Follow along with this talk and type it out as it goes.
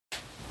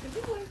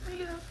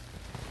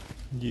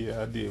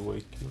Yeah, I did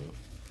wake you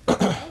up.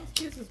 Those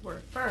kisses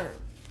were firm.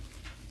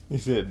 You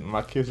said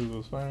my kisses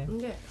was fine.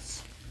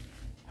 Yes.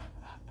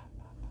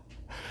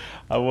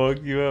 I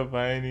woke you up.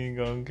 I ain't even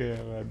gonna care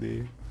if I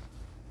did.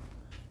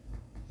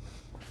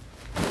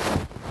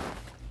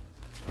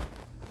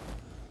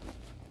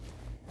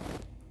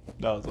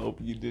 I was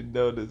hoping you didn't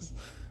notice.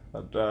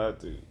 I tried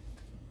to.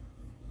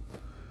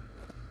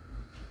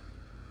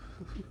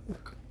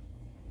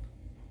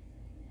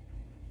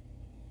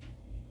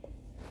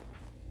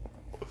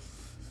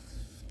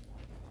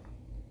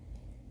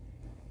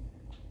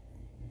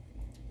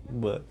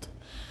 But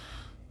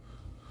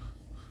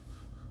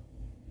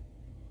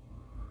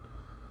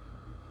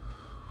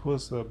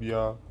what's up,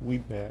 y'all? We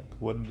back.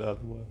 What another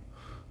one?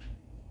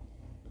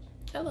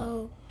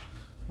 Hello.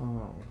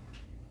 Um,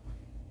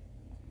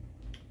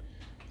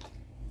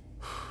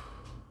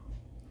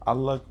 I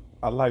like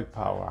I like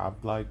Power.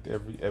 I've liked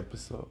every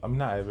episode. I'm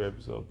not every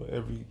episode, but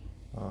every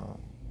um,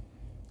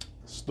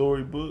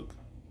 storybook.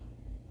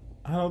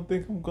 I don't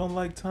think I'm gonna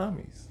like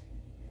Tommy's.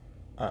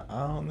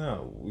 I don't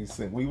know.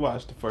 We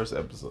watched the first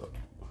episode,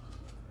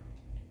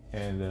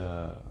 and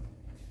mm,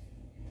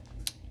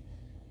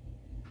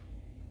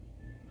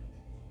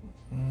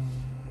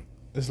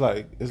 it's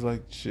like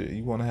shit.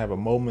 You want to have a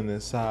moment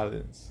in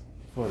silence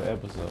for the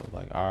episode,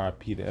 like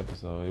R.I.P. the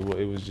episode.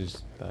 It was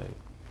just like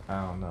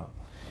I don't know.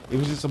 It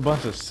was just a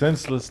bunch of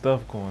senseless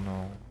stuff going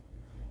on.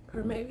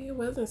 Or maybe it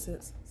wasn't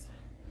senseless.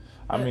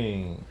 I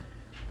mean,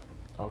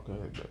 okay,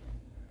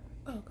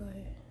 Oh, go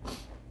ahead.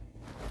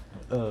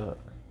 uh,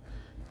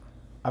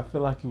 I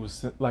feel like it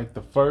was like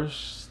the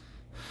first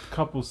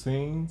couple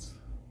scenes.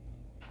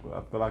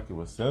 I feel like it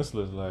was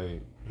senseless.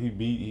 Like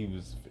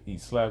he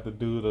slapped the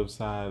dude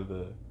upside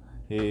the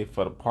head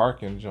for the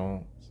parking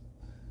joints.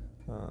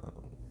 Uh,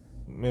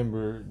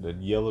 remember the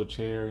yellow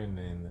chair, and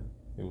then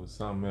it was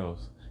something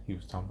else he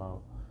was talking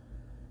about.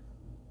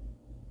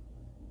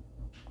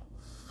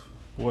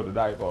 What the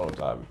knife all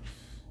time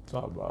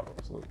talk about?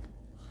 So,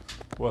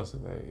 what's the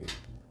name?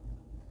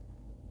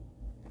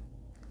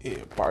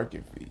 Yeah,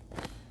 parking fee.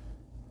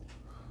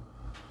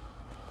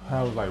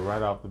 I was like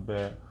right off the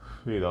bat,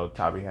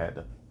 Tommy had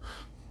to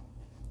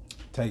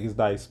take his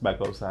dice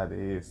back upside the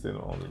head, sitting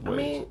on his I way.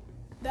 mean,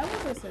 that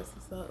wasn't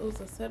senseless though. It was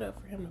a setup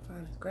for him to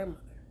find his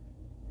grandmother.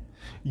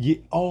 Yeah.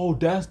 Oh,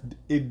 that's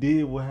it.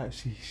 Did what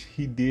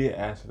he did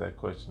answer that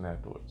question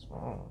afterwards.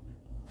 Oh.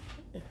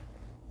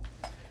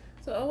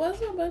 So it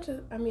wasn't a bunch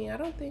of. I mean, I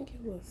don't think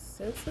it was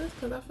senseless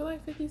because I feel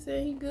like 50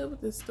 said he good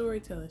with this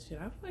storytelling shit.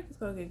 I feel like it's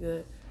gonna get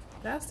good.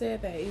 But I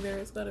said that either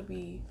it's gonna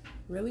be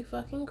really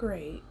fucking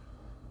great,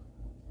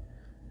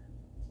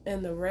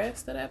 and the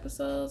rest of the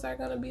episodes are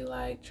gonna be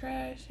like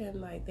trash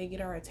and like they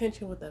get our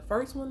attention with the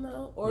first one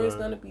though, or it's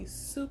gonna be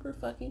super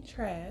fucking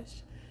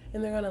trash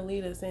and they're gonna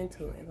lead us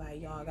into it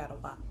like y'all gotta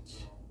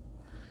watch.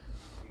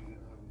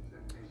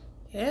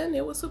 And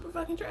it was super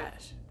fucking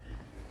trash.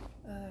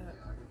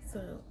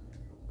 So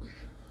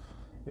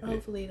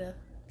hopefully the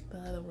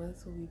other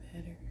ones will be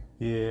better.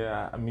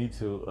 Yeah, me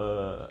too.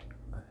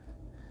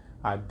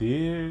 I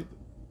did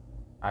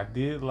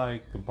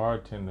like the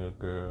bartender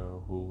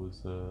girl who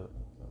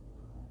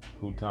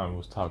Tommy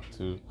was talking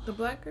to. The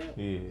black girl?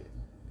 Yeah,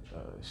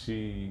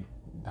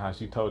 how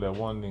she told that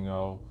one thing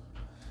off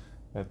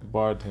at the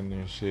bartender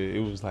and shit. It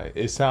was like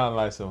it sounded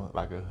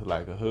like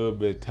like a hood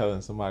bitch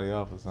telling somebody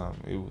off or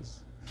something. I was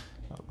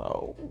like,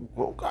 oh,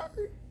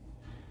 okay.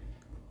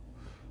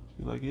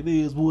 She's like, it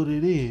is what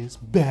it is.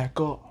 Back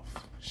off.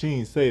 She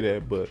didn't say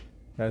that, but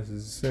that's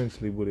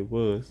essentially what it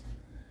was.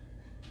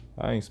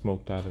 I ain't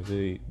smoked out of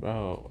it,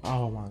 bro.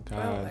 Oh my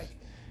gosh.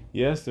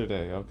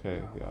 Yesterday,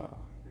 okay, y'all.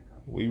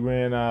 We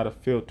ran out of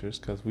filters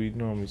because we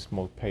normally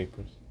smoke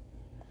papers.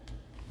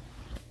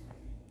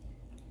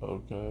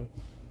 Okay.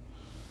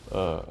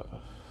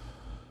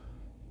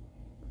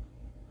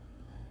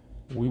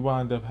 We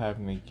wound up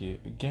having to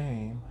get a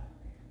game.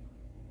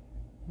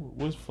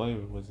 Which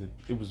flavor was it?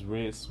 It was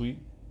red sweet.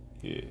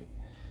 Yeah.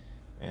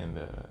 And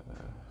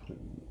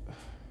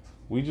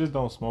we just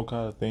don't smoke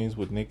out of things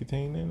with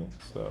nicotine in it,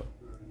 so.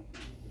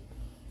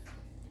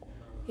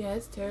 Yeah,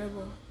 it's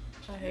terrible.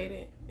 I hate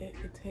it. It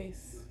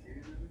tastes.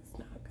 It's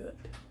not good.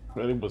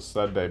 But it was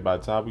Sunday. By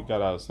the time we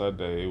got out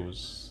Sunday,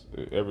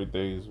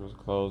 everything was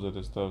closed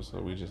and stuff, so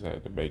we just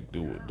had to make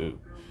do or do.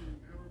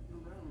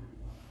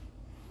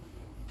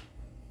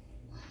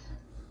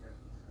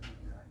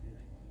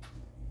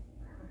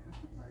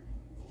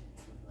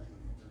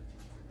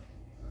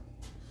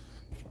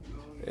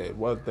 And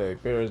one thing,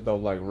 parents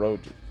don't like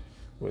roaches.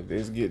 When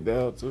this get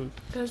down to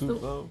Because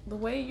the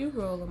way you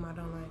roll them, I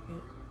don't like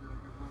it.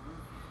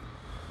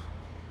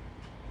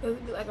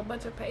 It'd be like a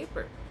bunch of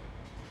paper.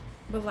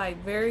 But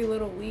like very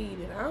little weed.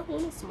 And I don't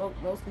want to smoke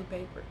mostly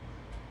paper.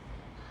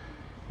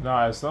 No,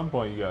 at some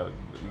point you gotta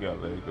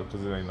let it go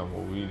because there ain't no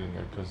more weed in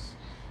there. Cause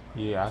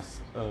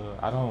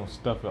I don't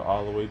stuff it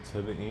all the way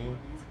to the end.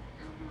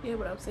 Yeah,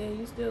 but I'm saying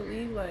you still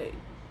leave like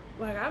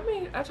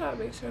I try to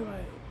make sure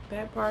like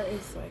that part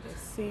is like as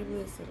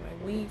seamless and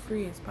like weed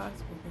free as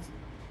possible. Cause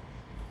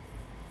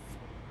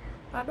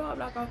I know I'm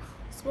not gonna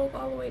smoke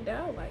all the way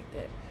down like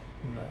that.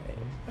 Like,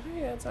 I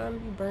ain't got time to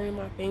be burning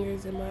my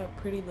fingers in my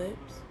pretty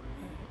lips.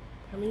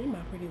 I mean, my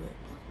pretty lips.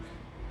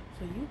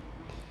 So you.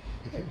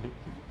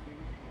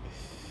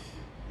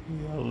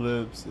 Your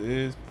lips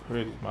is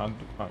pretty. My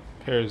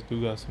parents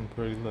do got some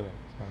pretty lips.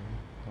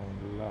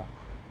 Don't lie.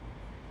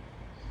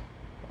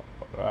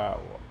 Wow.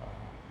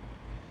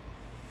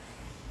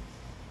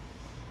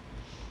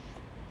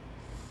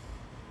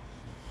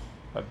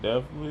 I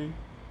definitely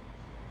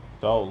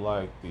don't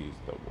like these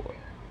no more.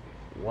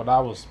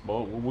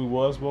 When we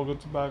was smoking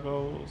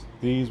tobaccos,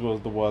 these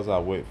was the ones I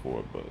wait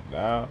for. But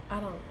now I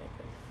don't like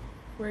them.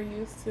 We're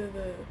used to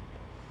the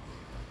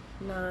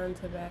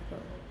non-tobacco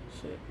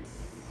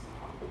shits.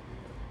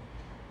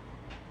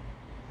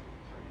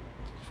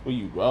 when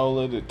you roll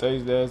it, it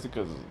tastes nasty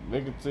because it's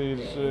nicotine and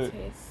Yeah, shit. it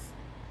tastes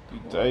You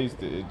horrible.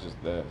 taste it, it's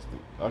just nasty.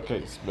 I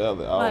can't smell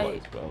it. I don't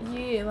like smelling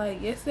it. Yeah,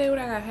 like yesterday when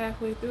I got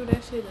halfway through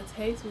that shit, the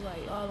taste was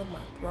like all in my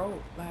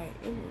throat. Like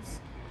it was,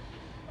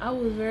 I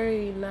was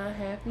very not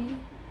happy,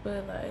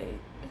 but like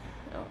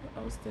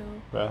I was still.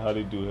 But how do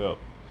you do help?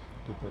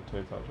 Get that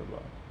taste out your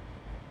body.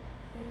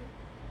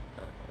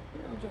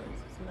 Them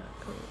joints is not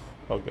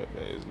cool. Okay,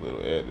 man, it's little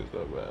edges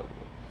up, man.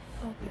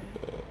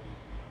 Okay.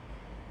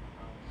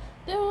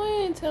 Then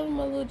I ain't telling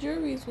my little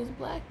juries was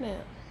black now.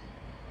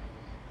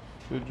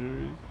 The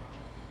jury.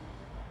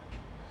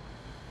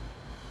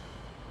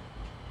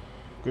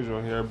 Cause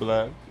your hair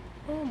black.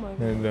 Oh my god.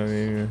 And don't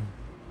even.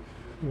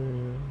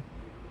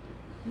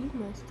 You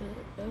messed up.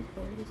 That's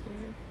bold as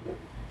hell.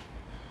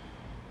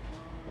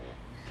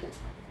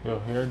 Your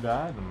hair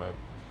dyed and my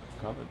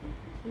color.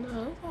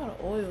 No, it's a lot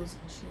of oils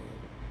and shit.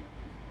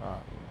 Ah,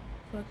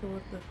 Fucking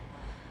with the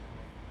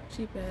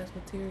cheap ass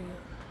material.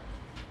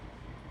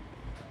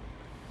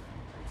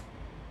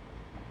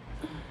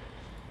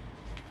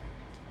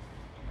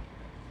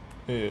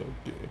 yeah,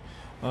 okay.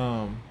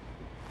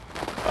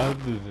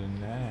 Other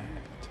than that,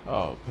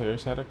 oh,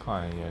 Paris had a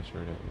client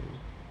yesterday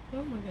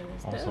Oh my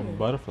goodness. on Damn some it.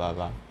 butterfly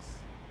locks.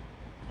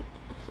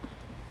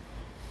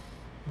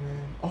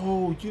 Man.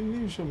 Oh, you didn't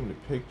even show me the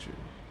picture.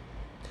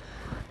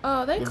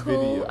 Oh, they The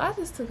cool. video. I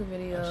just took a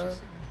video.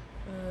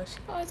 She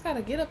always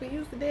gotta get up and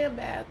use the damn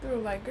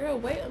bathroom. Like, girl,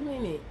 wait a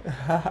minute.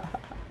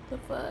 The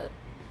fuck?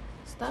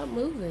 Stop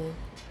moving.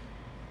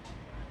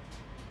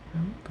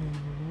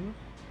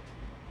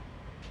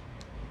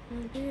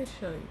 I did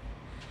show you.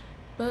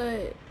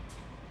 But,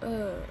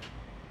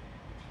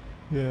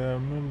 Yeah, I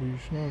remember you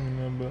showing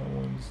me that, but I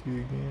wanted to see it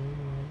again.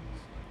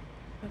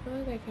 I feel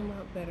like that came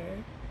out better.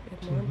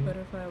 With more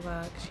butterfly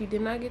locks. She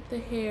did not get the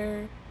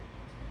hair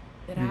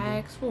that I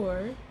asked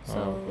for.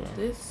 So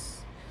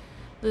this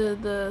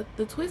the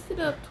twisted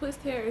up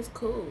twist hair is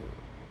cool.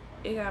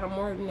 It got a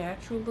more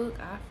natural look,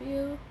 I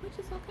feel, which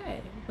is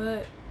okay.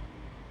 But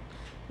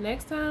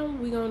next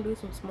time we gonna do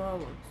some small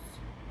ones.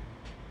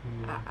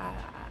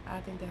 I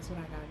think that's what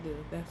I gotta do.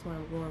 That's where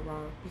I'm going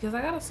wrong. Because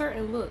I got a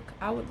certain look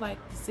I would like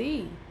to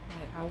see.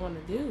 Like I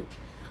wanna do.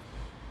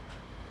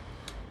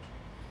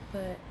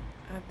 But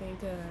I think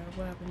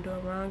what I've been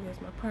doing wrong is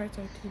my parts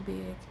are too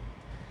big.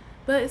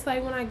 But it's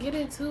like when I get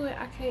into it,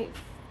 I can't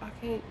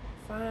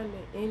find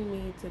it in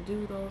me to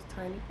do those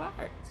tiny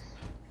parts.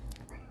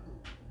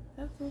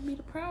 That's gonna be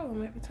the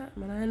problem every time,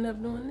 and I end up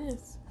doing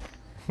this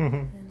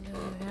and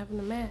having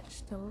to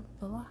match the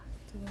lock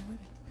to go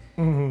with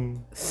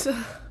it. So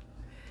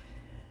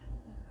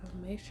I'll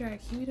make sure I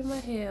keep it in my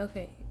head.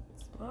 Okay,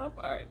 small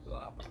parts,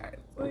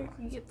 so you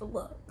can get the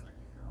look.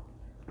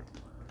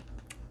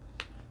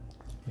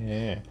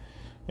 Yeah,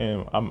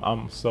 and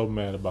I'm so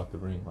mad about the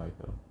ring light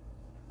though.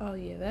 Oh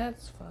yeah,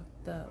 that's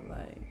fucked up.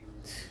 Like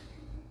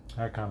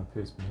That kind of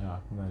pissed me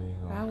off. I'm not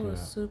even gonna I was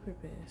cap. super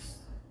pissed.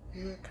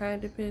 You were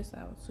kind of pissed.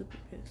 I was super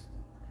pissed.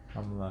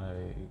 I'm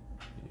like,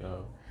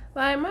 yo.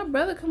 Like my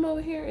brother come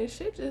over here and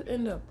shit just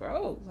end up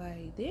broke.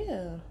 Like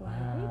damn. Like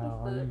Wow,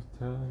 what are the you fuck?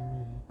 telling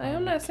me? Like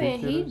I'm not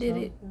saying Kicked he or did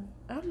it. something?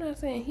 I'm not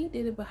saying he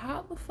did it, but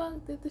how the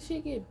fuck did the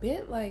shit get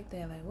bent like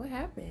that? Like what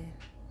happened?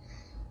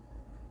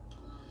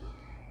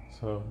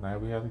 So now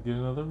we have to get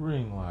another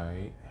ring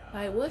light.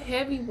 Like what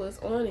heavy was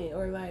on it,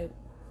 or like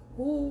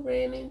who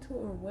ran into it,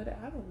 or what?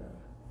 I don't know.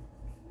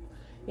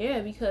 Yeah,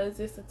 because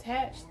it's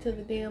attached to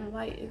the damn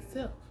light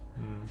itself.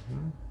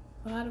 Mm-hmm.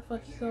 So how the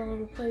fuck you gonna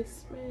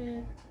replace,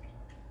 man?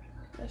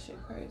 That shit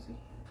crazy.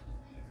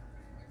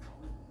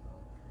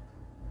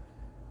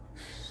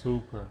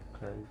 Super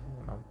crazy.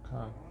 I'm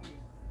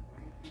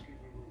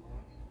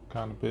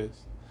kind of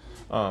pissed.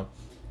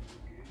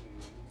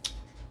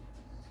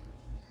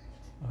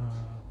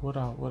 What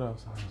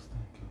else I was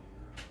thinking?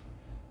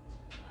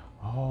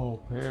 Oh,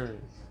 Paris.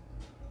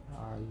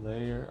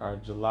 Our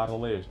gelato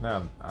layers.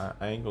 Now, I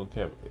ain't gonna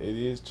cap. It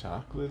is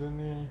chocolate in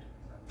there.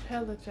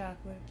 Hella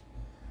chocolate.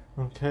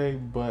 Okay,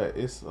 but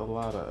it's a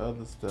lot of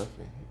other stuff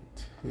in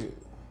here too.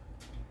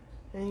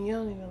 And you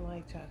don't even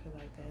like chocolate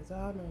like that. So I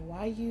don't know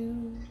why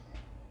you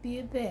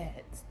did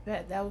that.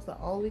 That was the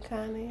only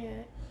kind they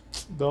had.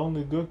 The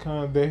only good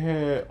kind, they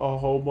had a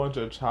whole bunch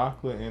of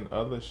chocolate and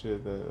other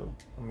shit that,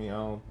 I mean, I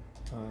don't.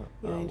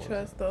 You ain't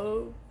trust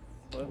those?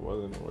 I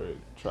wasn't ready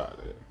to try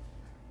that.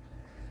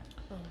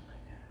 Oh my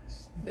gosh.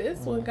 This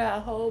one got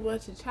a whole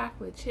bunch of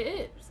chocolate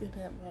chips in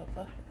that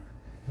motherfucker.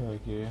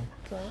 Heck yeah.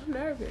 So I'm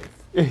nervous.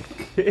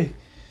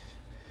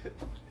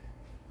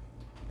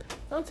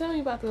 Don't tell me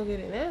you about to go get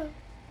it now.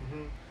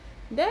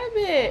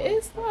 Devin,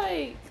 it's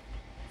like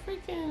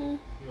freaking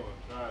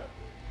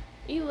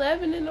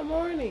 11 in the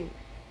morning.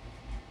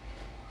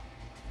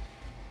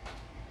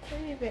 I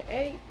ain't even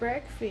ate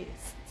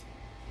breakfast.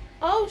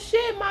 Oh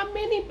shit, my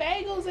mini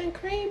bagels and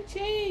cream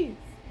cheese.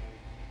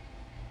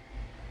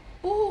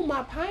 Ooh,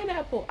 my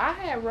pineapple. I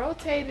had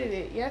rotated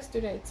it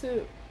yesterday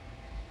too.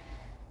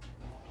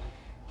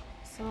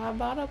 So I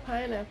bought a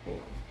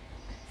pineapple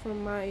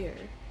from Meyer.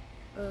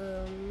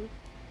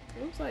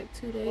 It was like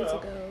 2 days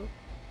ago.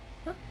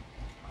 Huh?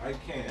 I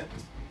can't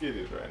get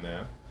it right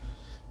now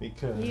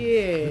because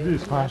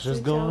this pot's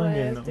just going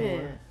in no Sit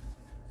more.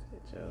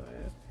 your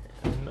ass.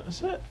 No,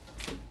 shit.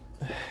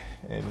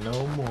 And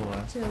no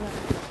more. Chill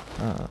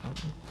out.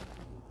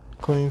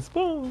 Clean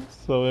spoons,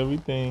 so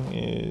everything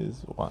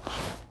is washed.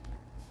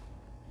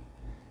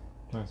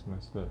 That's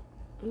messed up.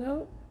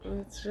 Nope,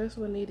 it's just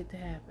what needed to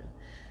happen.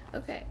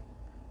 Okay,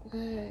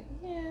 but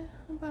yeah,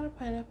 I bought a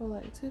pineapple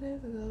like 2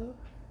 days ago.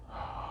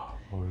 Oh,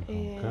 we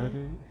gonna cut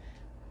it?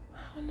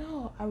 I don't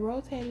know. I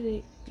rotated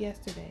it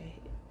yesterday.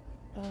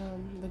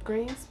 The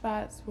green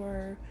spots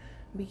were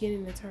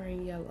beginning to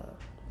turn yellow,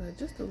 but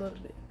just a little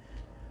bit.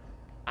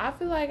 I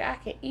feel like I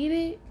can eat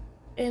it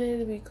and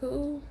it'll be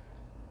cool,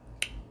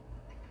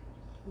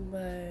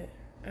 but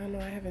I don't know.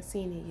 I haven't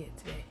seen it yet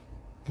today.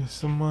 Get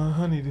some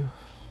honeydew.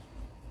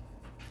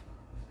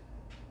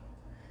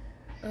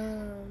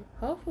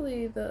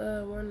 Hopefully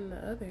the one in the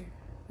other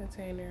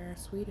container are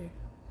sweeter.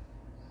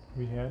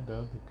 We had the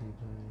other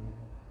container.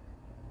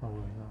 Oh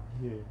wait,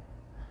 no, yeah.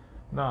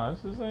 Nah,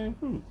 it's the same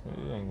fruit.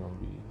 It ain't gonna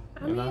be.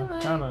 I mean,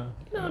 like, kinda,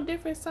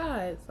 different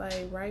sides,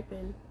 like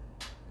ripen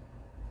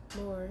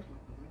more.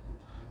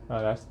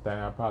 That's the thing.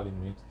 I probably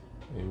mixed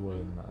it. It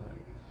wasn't,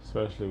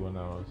 especially when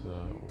I was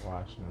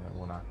washing it.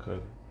 When I cut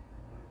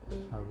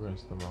it, I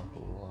rinsed them off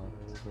with water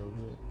a little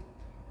bit.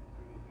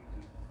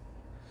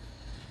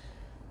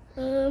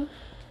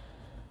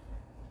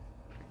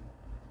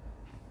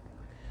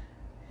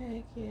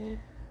 Heck yeah.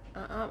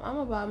 I'm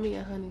about me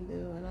a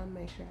honeydew, and I'll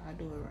make sure I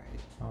do it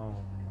right. Oh,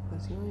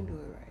 Because you ain't do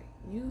it right.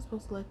 You was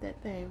supposed to let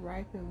that thing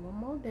ripen one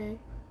more day.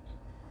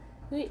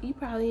 You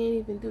probably ain't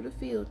even do the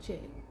field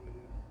check.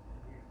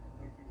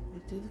 Did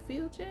you do the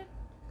field check?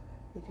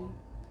 Did you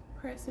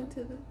press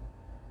into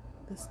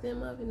the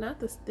stem of it? Not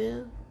the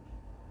stem,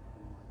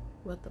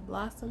 but the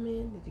blossom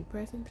in. Did you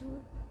press into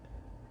it?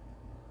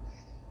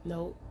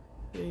 Nope.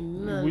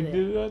 None we of that.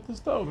 did it at the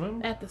stove,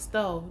 remember? At the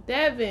stove.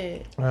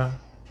 Devin.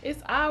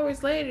 It's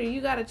hours later.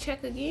 You got to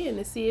check again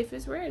to see if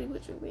it's ready.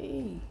 What you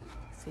mean?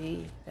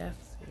 See,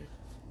 that's it.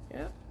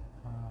 Yep.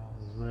 I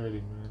was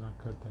ready, man.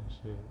 I cut that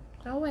shit.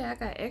 Oh, wait. I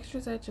got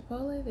extras at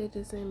Chipotle. They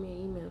just sent me an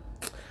email.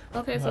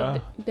 Okay,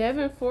 so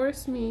Devin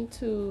forced me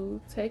to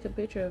take a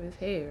picture of his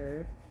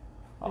hair.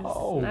 It's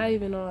not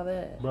even all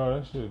that. Bro,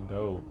 that shit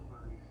dope.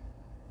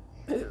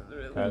 Really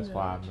That's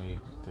why I made you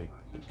take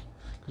the picture.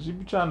 Cause she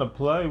be trying to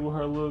play with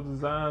her little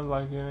designs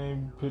like it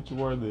ain't picture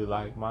worthy.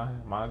 Like my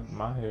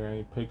hair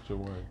ain't picture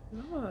worthy.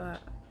 No,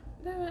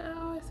 Devin,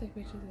 I always take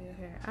pictures of your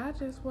hair. I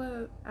just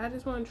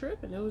wasn't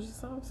tripping. It was just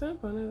something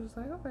simple, and it was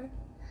like, okay.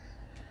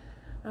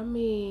 I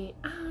mean,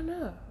 I don't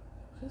know,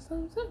 just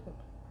something simple.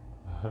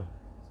 So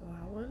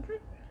I wasn't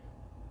tripping.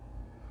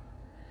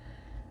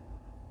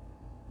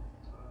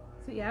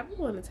 See, I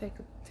want to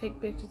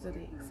take pictures of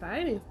the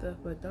exciting stuff,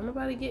 but don't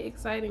nobody get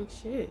exciting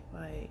shit.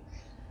 Like,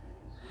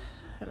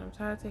 and I'm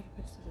tired of taking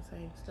pictures of the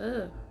same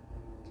stuff.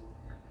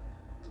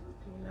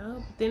 You know?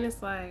 But then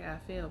it's like, I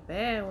feel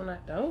bad when I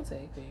don't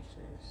take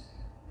pictures.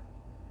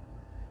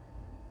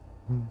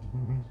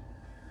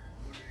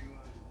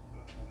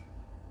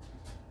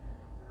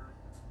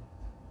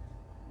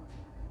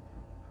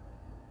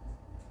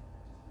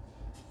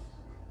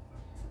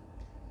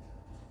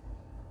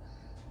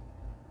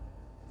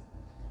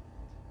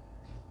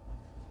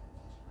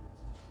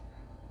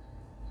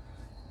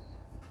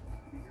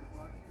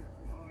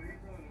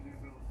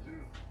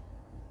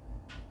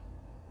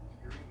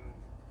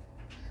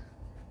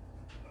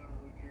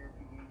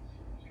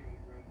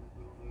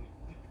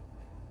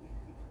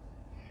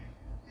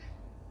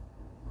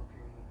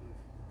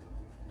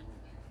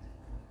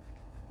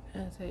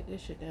 I take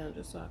this shit down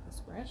just so I can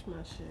scratch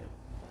my shit.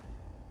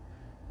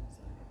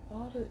 So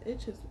all the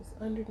itches was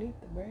underneath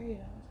the braid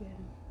I was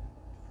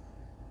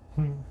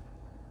getting.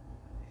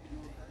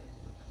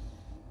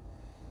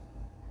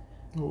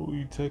 Oh,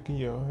 you taking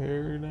your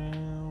hair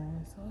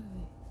down? It's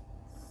oily,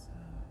 so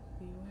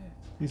beware.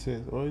 He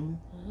says oily?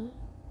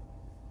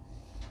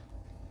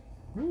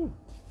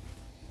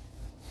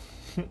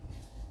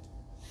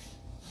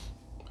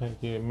 Heck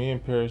yeah, me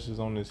and Paris is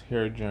on this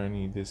hair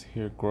journey, this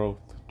hair growth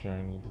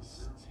journey,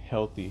 this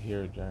healthy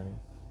hair journey.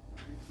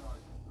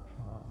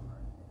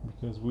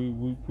 Because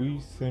we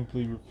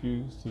simply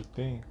refuse to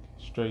think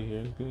straight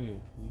hair is good hair.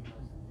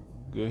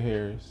 Good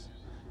hair is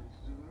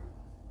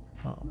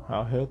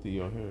how healthy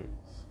your hair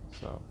is.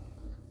 So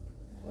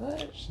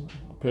What?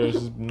 Paris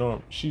is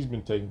norm. She's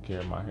been taking care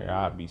of my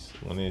hair.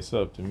 When it's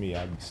up to me,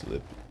 I be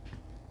slipping.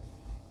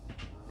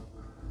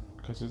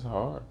 Cause it's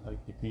hard. Like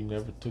if you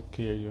never took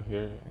care of your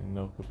hair in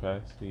no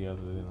capacity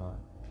other than like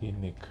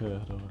getting it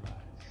cut or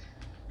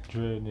like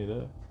dreading it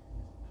up.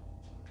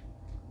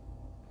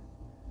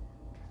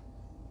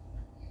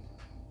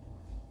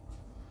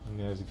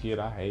 And as a kid,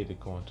 I hated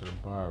going to the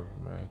barber,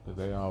 man, cause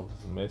they always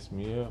mess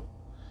me up,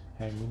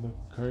 had me looking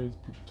crazy.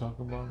 People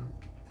talking about me.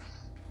 I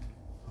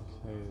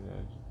just hated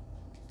that.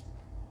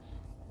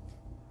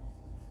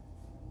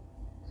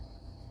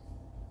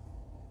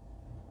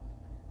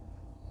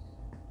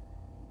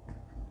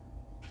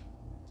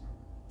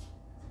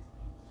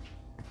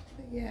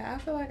 Yeah, I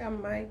feel like I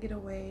might be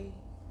able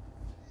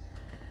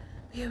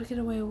to get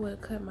away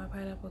with cutting my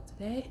pineapple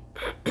today.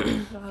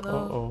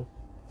 Although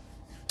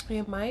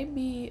it might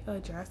be a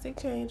drastic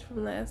change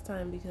from last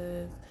time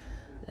because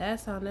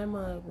last time that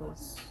mug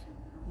was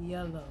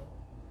yellow.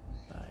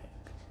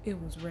 Like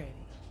it was ready.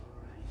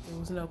 There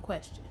was no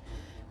question.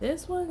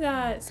 This one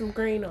got some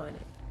green on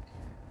it.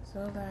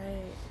 So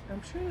like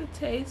I'm sure the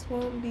taste I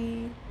won't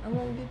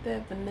get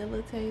that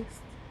vanilla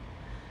taste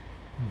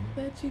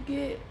that you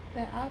get,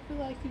 that I feel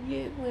like you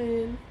get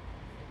when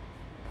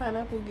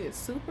pineapple gets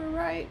super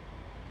ripe.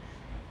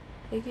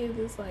 It gives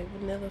this like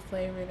vanilla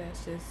flavor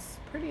that's just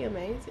pretty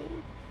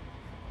amazing.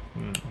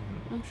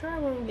 Mm-hmm. I'm sure I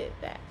won't get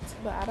that,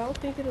 but I don't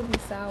think it'll be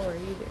sour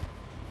either.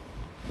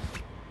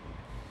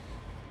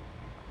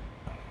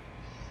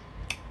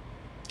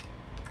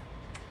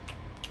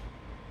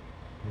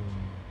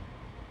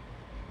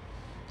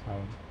 I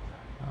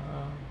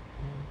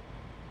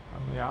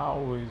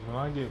mean, when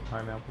I get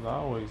pineapples, I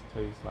always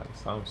taste like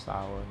some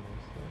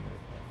sourness in it.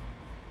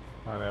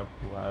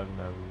 Pineapple, I've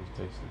never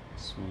tasted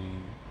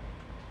sweet.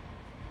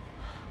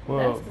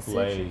 Well, That's the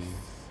Blaze.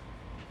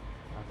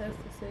 That's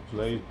the citrus.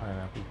 Blaze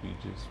pineapple be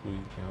just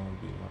sweet. They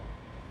don't be like.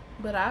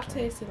 But I've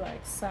tasted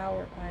like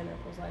sour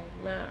pineapples,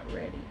 like not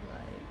ready.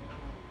 Like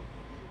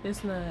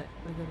it's not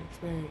a good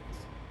experience.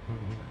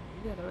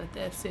 You gotta let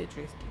that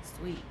citrus get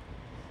sweet.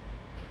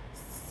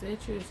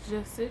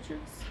 Just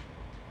citrus.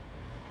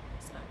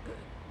 It's not good.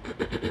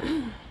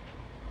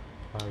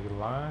 Like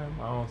lime,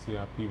 I don't see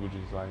how people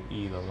just like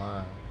eat a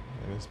lime.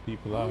 And there's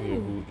people out here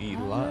who eat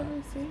I've lime.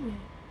 never seen it.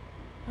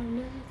 I've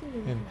never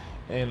seen it.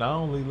 And I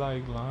only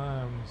like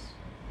limes,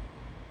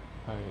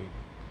 like,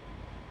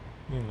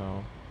 you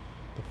know,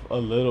 a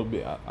little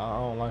bit. I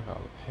don't like a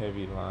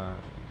heavy lime.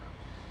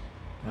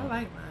 I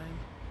like lime.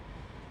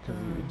 Cause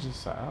it's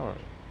just sour.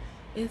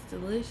 It's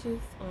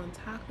delicious on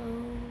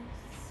tacos.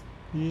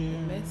 Yeah.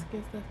 And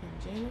Mexican stuff in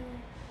general.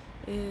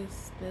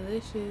 It's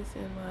delicious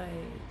in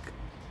like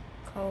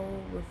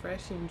cold,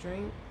 refreshing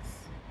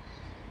drinks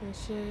and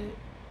shit.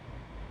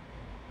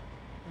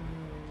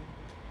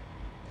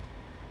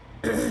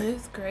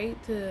 It's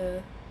great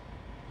to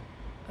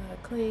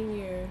clean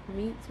your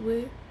meats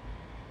with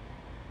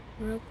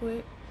real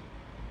quick.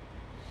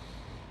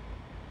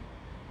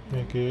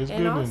 Okay, it's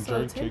and good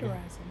also in jerk tenderizing. chicken.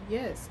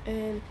 Yes,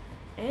 and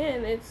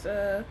it's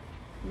a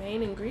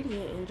main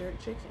ingredient in jerk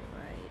chicken.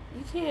 Like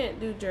you can't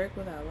do jerk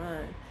without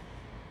lime.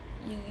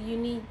 You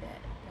need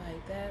that.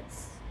 Like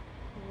that's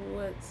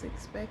what's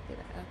expected.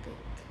 I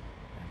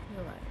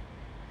feel like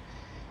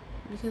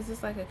because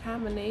it's like a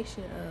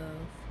combination of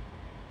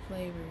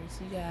flavors.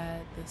 You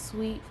got the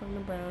sweet from the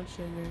brown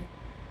sugar,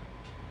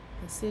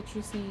 the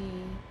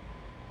citrusy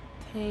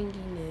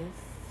tanginess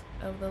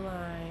of the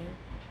lime.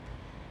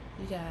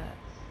 You got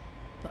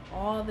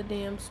all the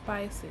damn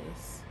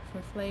spices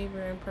for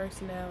flavor and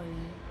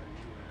personality.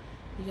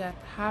 You got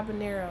the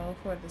habanero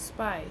for the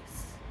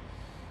spice,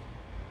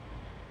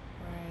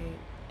 right?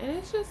 And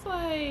it's just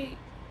like,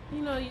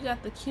 you know, you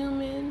got the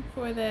cumin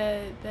for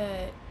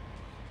that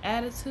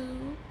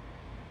attitude,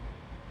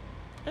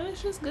 and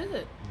it's just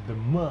good. The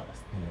must.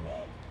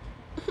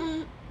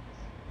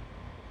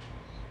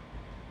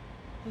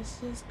 It's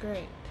just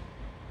great.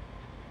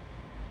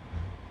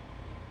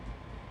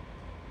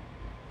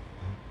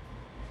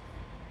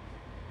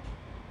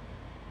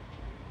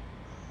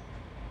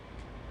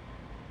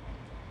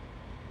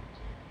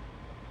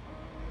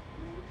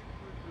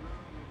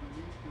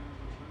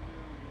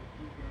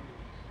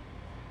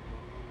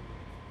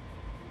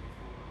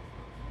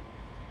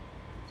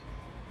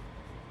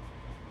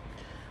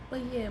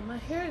 But yeah, my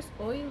hair is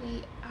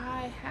oily.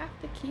 I have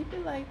to keep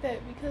it like that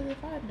because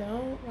if I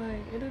don't,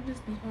 like, it'll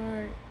just be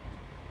hard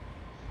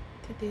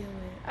to deal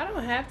with. I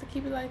don't have to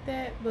keep it like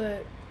that,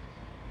 but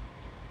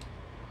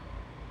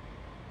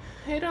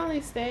it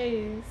only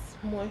stays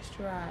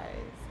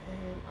moisturized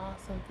and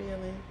awesome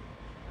feeling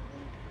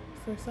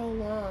for so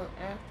long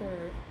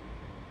after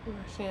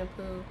my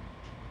shampoo.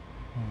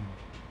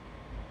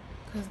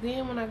 Because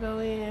then when I go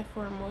in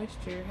for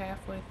moisture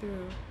halfway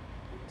through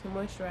to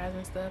moisturize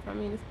and stuff, I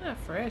mean, it's not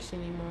fresh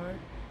anymore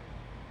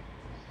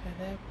at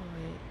that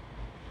point.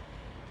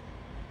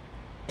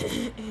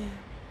 I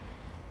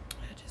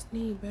just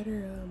need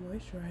better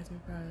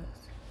moisturizing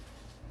products.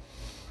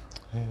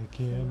 Heck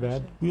yeah,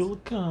 that will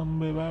come,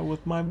 baby,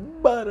 with my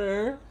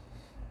butter.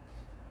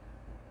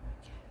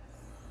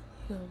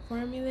 Yes. gonna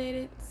formulate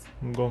it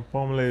I'm gonna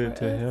formulate it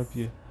For to us? help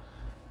you.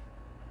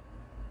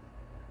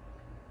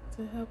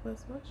 to help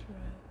us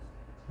moisturize.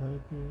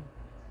 Help you.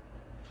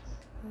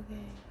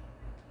 Okay.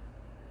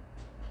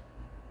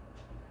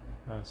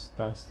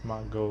 That's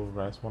my goal.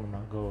 That's one of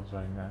my goals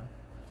right now.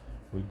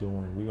 We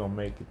gonna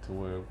make it to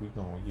where we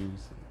gonna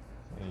use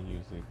it and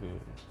use it good,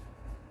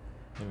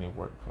 and it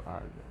work for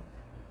our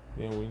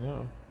good. Then we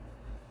know.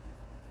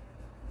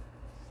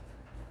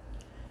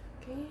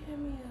 Can you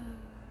hand me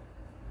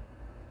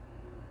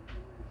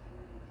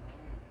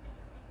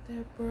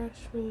that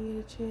brush when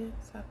you get a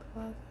chance out the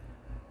closet?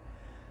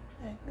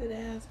 That good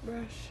ass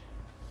brush.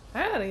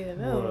 I gotta get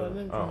another one of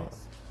them Oh.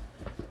 joints.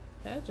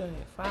 That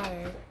joint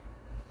fire.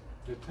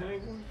 The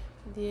tangle.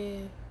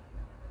 Yeah.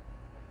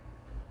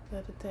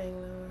 Not the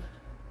tangle one.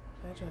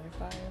 That joint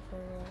fire for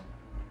real.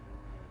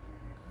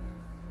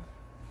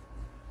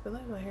 I feel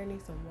like my hair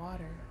needs some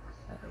water.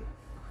 Like,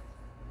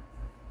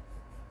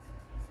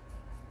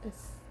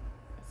 it's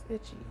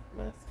itchy.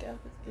 My scalp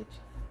is itchy.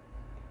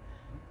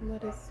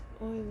 But it's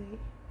oily.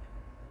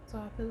 So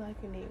I feel like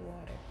it need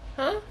water.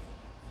 Huh?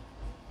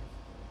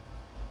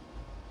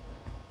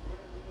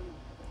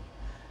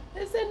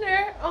 It's in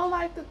there on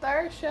like the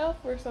third shelf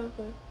or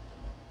something.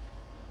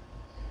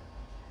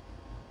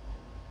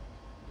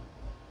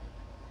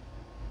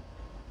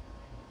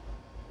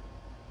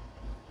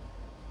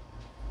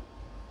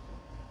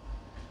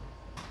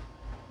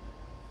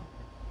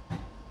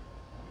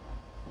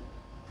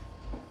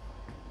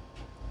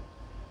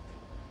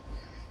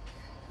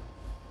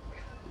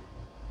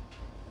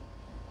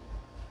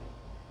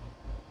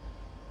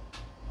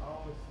 I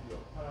only see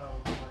a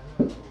pile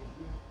right now.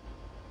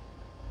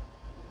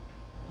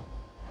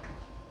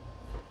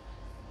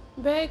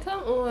 Babe,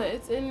 come on.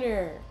 It's in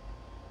there.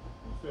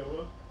 You said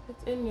what?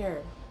 It's in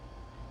there.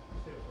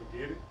 You said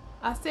forget it.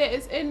 I said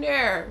it's in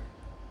there.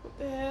 What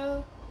the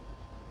hell?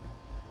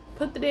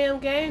 Put the damn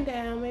game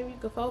down. Maybe you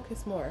could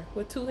focus more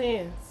with two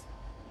hands.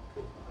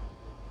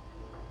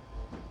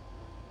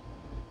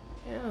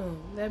 Damn,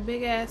 that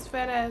big ass,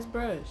 fat ass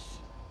brush.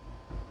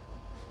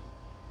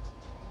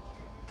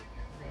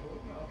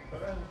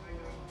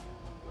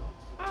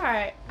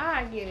 Alright,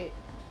 I get it.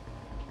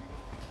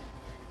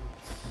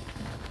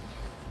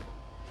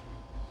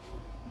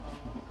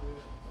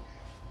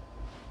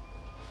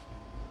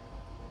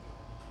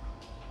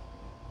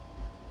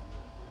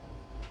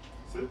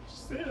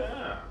 Sit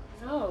down.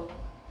 No,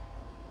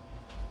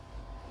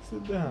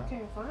 Sit down. I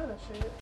can't find a shit.